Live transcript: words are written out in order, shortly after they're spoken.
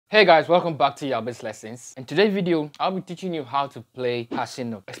Hey guys, welcome back to Yabis Lessons. In today's video, I'll be teaching you how to play passing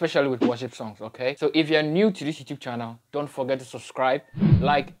note, especially with worship songs, okay? So if you're new to this YouTube channel, don't forget to subscribe,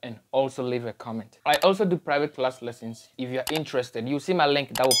 like, and also leave a comment. I also do private class lessons. If you're interested, you'll see my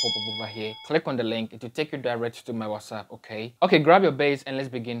link that will pop up over here. Click on the link, it will take you direct to my WhatsApp, okay? Okay, grab your bass and let's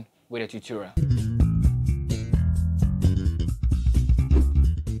begin with a tutorial.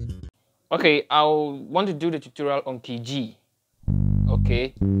 Okay, I'll want to do the tutorial on key G.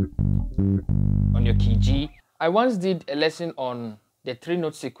 Okay, on your key G. I once did a lesson on the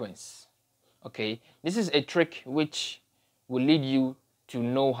 3-note sequence. Okay, this is a trick which will lead you to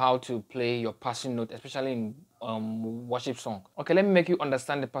know how to play your passing note, especially in worship song. Okay, let me make you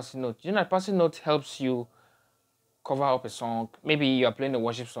understand the passing note. You know, passing note helps you cover up a song. Maybe you are playing a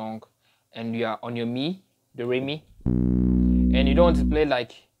worship song and you are on your mi, the re mi, and you don't want to play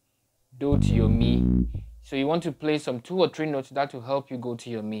like do to your mi. So you want to play some 2 or 3 notes that will help you go to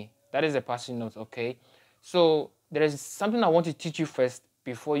your mi. That is a passing note, okay? So there is something I want to teach you first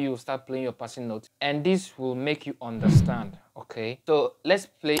before you start playing your passing note. And this will make you understand, okay? So let's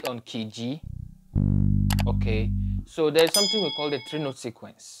play on key G, okay? So there's something we call the 3-note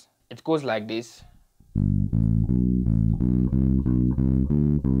sequence. It goes like this.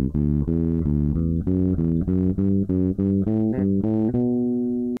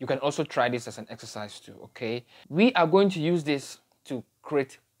 You can also try this as an exercise too, okay? We are going to use this to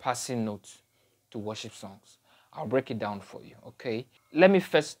create passing notes to worship songs. I'll break it down for you, okay? Let me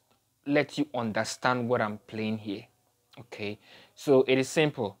first let you understand what I'm playing here, okay? So it is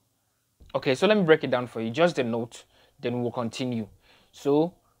simple. Okay, so let me break it down for you. Just the note, then we'll continue.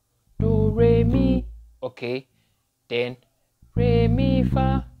 So, do, re, mi, okay? Then, re, mi,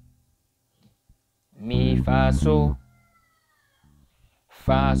 fa, so,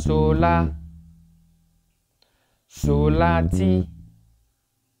 fa, sol, la, ti,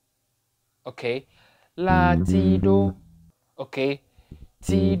 okay, la, ti, do, okay,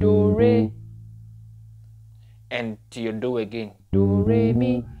 ti, do, re, and to your do again, do, re,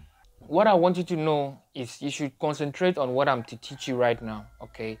 mi. What I want you to know is you should concentrate on what I'm to teach you right now,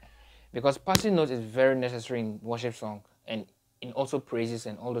 okay, because passing notes is very necessary in worship song and in also praises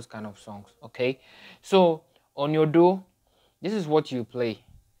and all those kind of songs, okay? So on your do, this is what you play.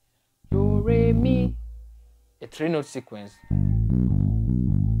 Do, re, mi, a 3-note sequence.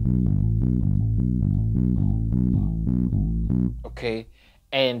 Okay,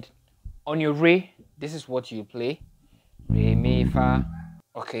 and on your re, this is what you play. Re, mi, fa.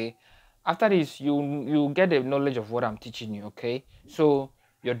 Okay, after this, you get the knowledge of what I'm teaching you, okay? So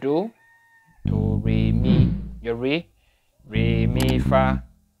your do, re, mi, your re, mi, fa.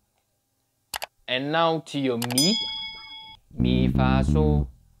 And now to your mi, fa, so.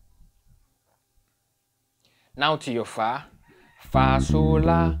 Now to your fa, sol,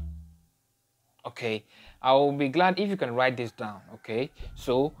 la. Okay, I will be glad if you can write this down, okay?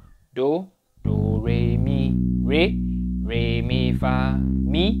 So, do, re, mi, fa,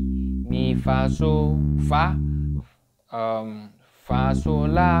 mi, fa, so, fa, sol,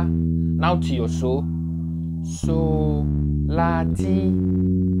 la. Now to your so, la, ti,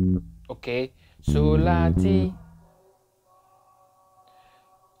 okay? So, la, ti.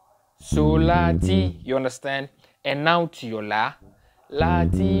 So, la, ti, you understand? And now to your la,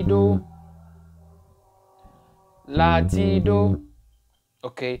 ti, do, la, ti, do.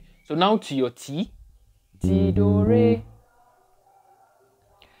 Okay, so now to your ti, do, re,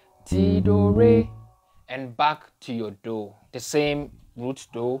 and back to your do. The same root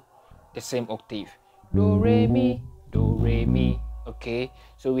do, the same octave. Do, re, mi, okay?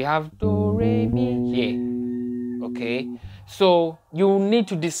 So we have do, re, mi here, okay? So you need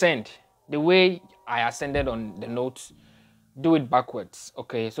to descend the way I ascended on the notes. Do it backwards,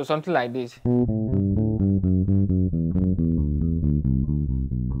 okay? So something like this.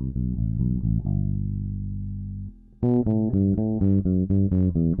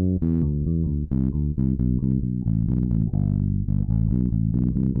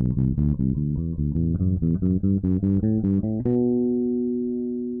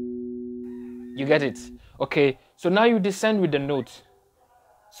 You get it? Okay, so now you descend with the note.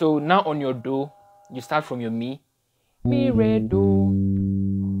 So now on your do, you start from your mi, re, do.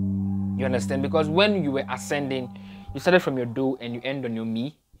 You understand? Because when you were ascending, you started from your do and you end on your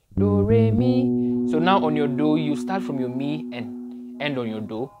mi, do, re, mi. So now on your do, you start from your mi and end on your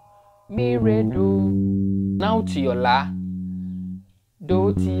do, mi, re, do. Now to your la,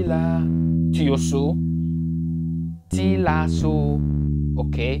 do, ti, la. To your so, ti, la, so.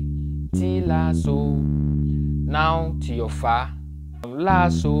 Okay, ti, la, so. Now to your fa, la,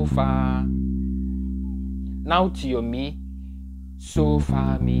 so, fa. Now to your mi, so,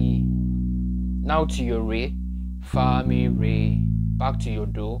 fa, mi. Now to your re, fa, mi, re. Back to your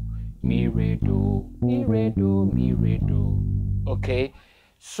do, mi, re, do, mi, re, do, mi, re, do. Okay,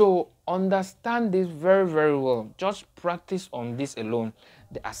 so understand this very, very well. Just practice on this alone,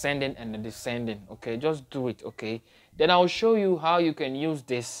 the ascending and the descending. Okay, just do it. Okay, then I'll show you how you can use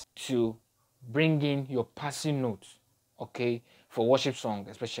this to bring in your passing notes. Okay, for worship song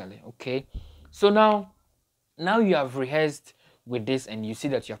especially. Okay, so now you have rehearsed with this and you see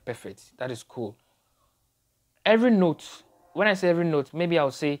that you're perfect. That is cool. Every note, when I say every note, maybe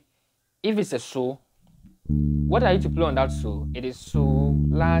I'll say, if it's a so, what are you to play on that so? It is so,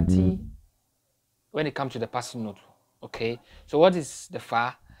 la, ti, when it comes to the passing note. Okay, so what is the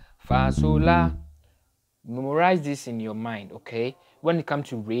fa? Fa, so, la. Memorize this in your mind. Okay, when it comes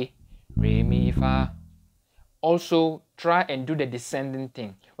to re, re, mi, fa. Also, try and do the descending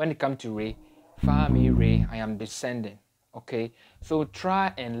thing. When it comes to re, fa, mi, re, I am descending. Okay, so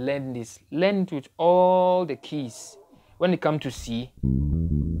try and learn this. Learn it with all the keys. When it comes to C,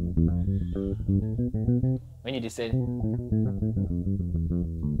 when you descend.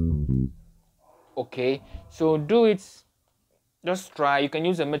 Okay, so do it. Just try. You can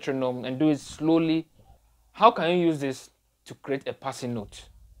use a metronome and do it slowly. How can you use this to create a passing note?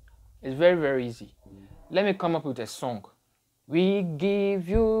 It's very, very easy. Let me come up with a song. We give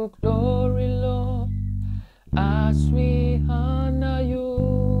you glory, Lord, as we honor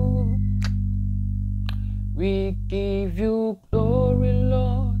you. We give you glory,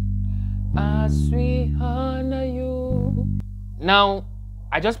 Lord, as we honor you. Now,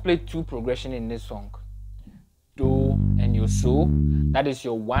 I just played two progressions in this song. Do and your so, that is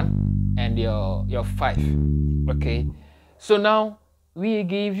your 1 and your 5. Okay, so now we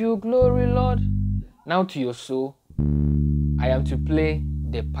give you glory, Lord. Now to your so, I am to play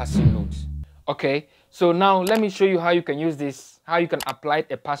the passing note. Okay, so now let me show you how you can use this, how you can apply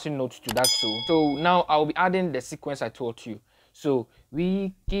a passing note to that so. So now I'll be adding the sequence I taught you. So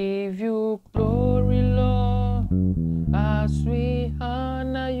we give you glory, Lord, as we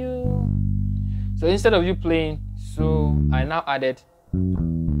honor you. So instead of you playing so, I now added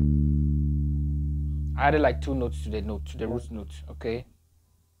like 2 notes to the note, to the root note. Okay,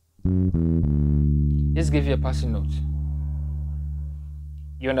 this gives you a passing note.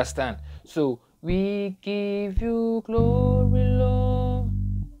 You understand? So we give you glory, Lord,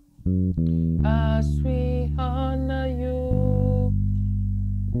 as we honor you.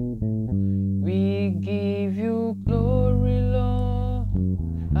 We give you glory, Lord,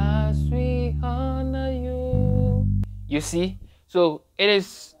 as we honor you. You see? So it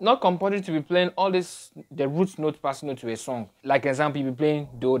is not compulsory to be playing all this, the root note, passing note to a song. Like example, you be playing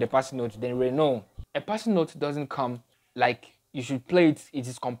do, the passing note, then re. No, a passing note doesn't come like you should play it. It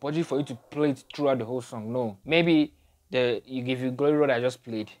is compulsory for you to play it throughout the whole song. No, maybe you give you glory, Lord, I just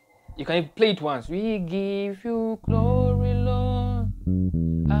played. You can play it once. We give you glory, Lord,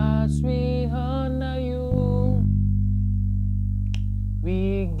 as we honor you.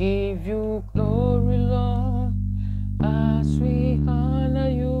 We give you glory, Lord, as we honor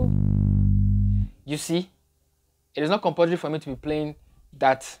you. You see, it is not compulsory for me to be playing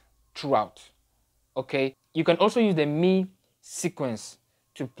that throughout. Okay, you can also use the mi sequence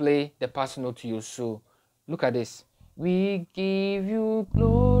to play the passing note to you. So look at this. We give you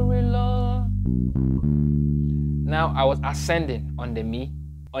glory, Lord. Now I was ascending on the mi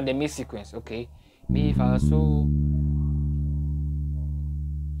sequence. Okay, mi, fa, so.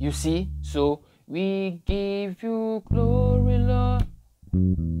 You see, so we give you glory, Lord,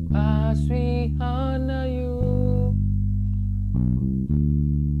 as we honor you.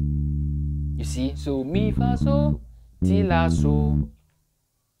 You see, so mi, fa, so, ti, la, so.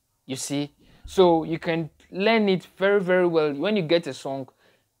 You see, so you can learn it very, very well. When you get a song,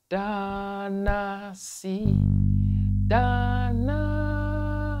 da, na, si, da,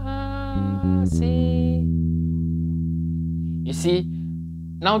 na, si. You see,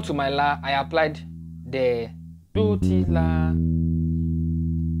 now to my la, I applied the do, ti, la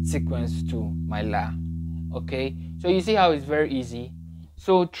sequence to my la. Okay, so you see how it's very easy.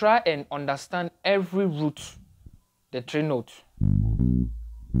 So try and understand every root, the 3 notes.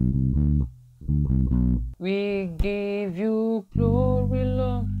 We give you glory,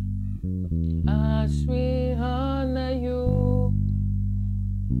 Lord, as we honor you.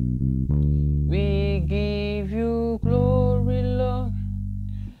 We give you glory, Lord,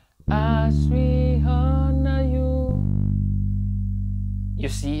 as we honor you. You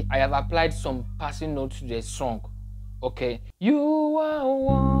see, I have applied some passing notes to the song. Okay, you are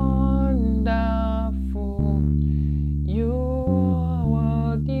wonderful. You are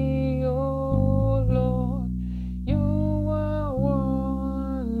worthy, oh Lord. You are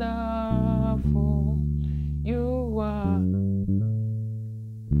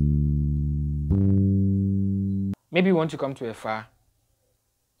Maybe you want to come to a fa.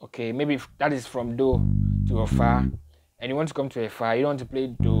 Okay, maybe that is from do to a fa, and you want to come to a fa. You don't want to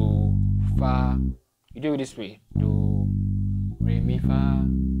play do, fa. You do it this way: do, re, mi, fa.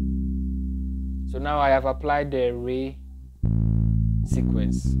 So now I have applied the re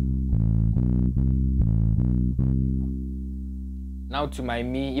sequence. Now to my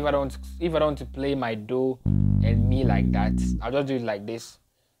mi, if I don't want to play my do and mi like that, I'll just do it like this: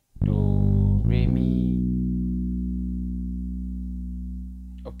 do, re, mi.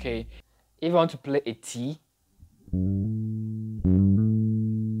 Okay, if I want to play a T,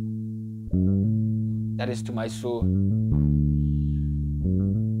 that is to my so.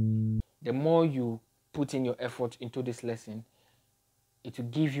 The more you put in your effort into this lesson, it will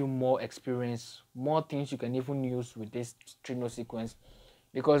give you more experience, more things you can even use with this 3-note sequence.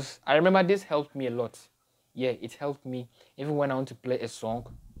 Because I remember this helped me a lot. Yeah, it helped me even when I want to play a song.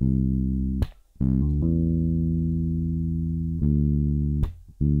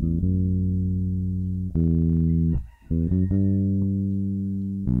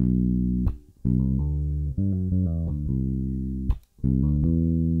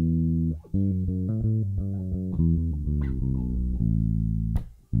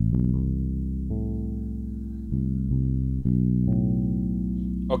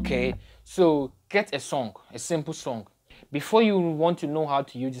 Okay, so get a song, a simple song. Before you want to know how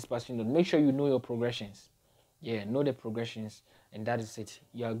to use this passing note, make sure you know your progressions. Yeah, know the progressions, and that is it.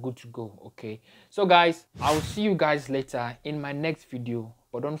 You are good to go. Okay, so guys, I will see you guys later in my next video,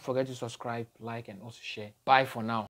 but don't forget to subscribe, like, and also share. Bye for now.